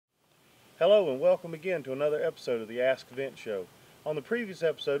Hello and welcome again to another episode of the Ask Vint Show. On the previous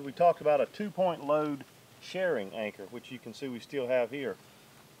episode we talked about a 2-point load sharing anchor, which you can see we still have here.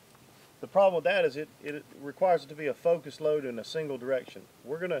 The problem with that is it requires it to be a focused load in a single direction.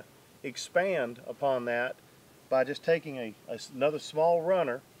 We're going to expand upon that by just taking another small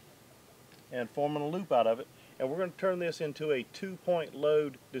runner and forming a loop out of it, and we're going to turn this into a 2-point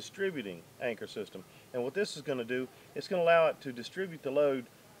load distributing anchor system. And what this is going to do, it's going to allow it to distribute the load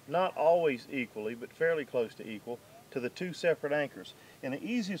not always equally, but fairly close to equal, to the two separate anchors. And the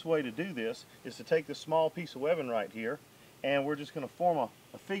easiest way to do this is to take this small piece of webbing right here, and we're just going to form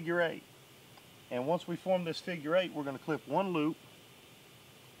a figure 8. And once we form this figure 8, we're going to clip one loop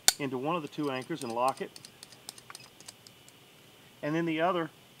into one of the two anchors and lock it, and then the other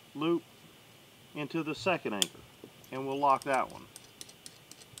loop into the second anchor, and we'll lock that one.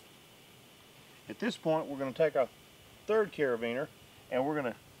 At this point, we're going to take our third carabiner, and we're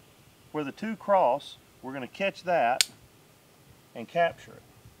going to, where the two cross, we're going to catch that and capture it.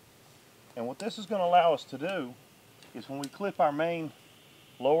 And what this is going to allow us to do is when we clip our main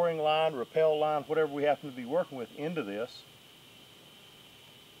lowering line, rappel line, whatever we happen to be working with into this,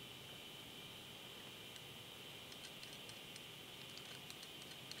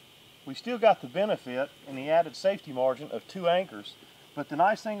 we still got the benefit and the added safety margin of two anchors. But the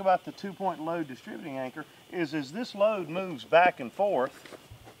nice thing about the 2-point load distributing anchor is as this load moves back and forth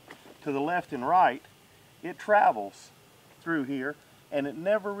to the left and right, it travels through here and it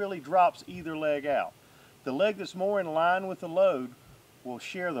never really drops either leg out. The leg that's more in line with the load will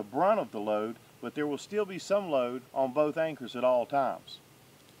share the brunt of the load, but there will still be some load on both anchors at all times.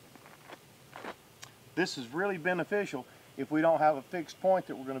 This is really beneficial if we don't have a fixed point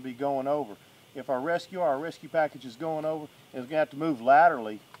that we're going to be going over. If our rescue package is going over and is going to have to move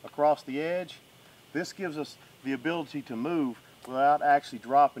laterally across the edge, this gives us the ability to move without actually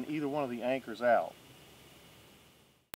dropping either one of the anchors out.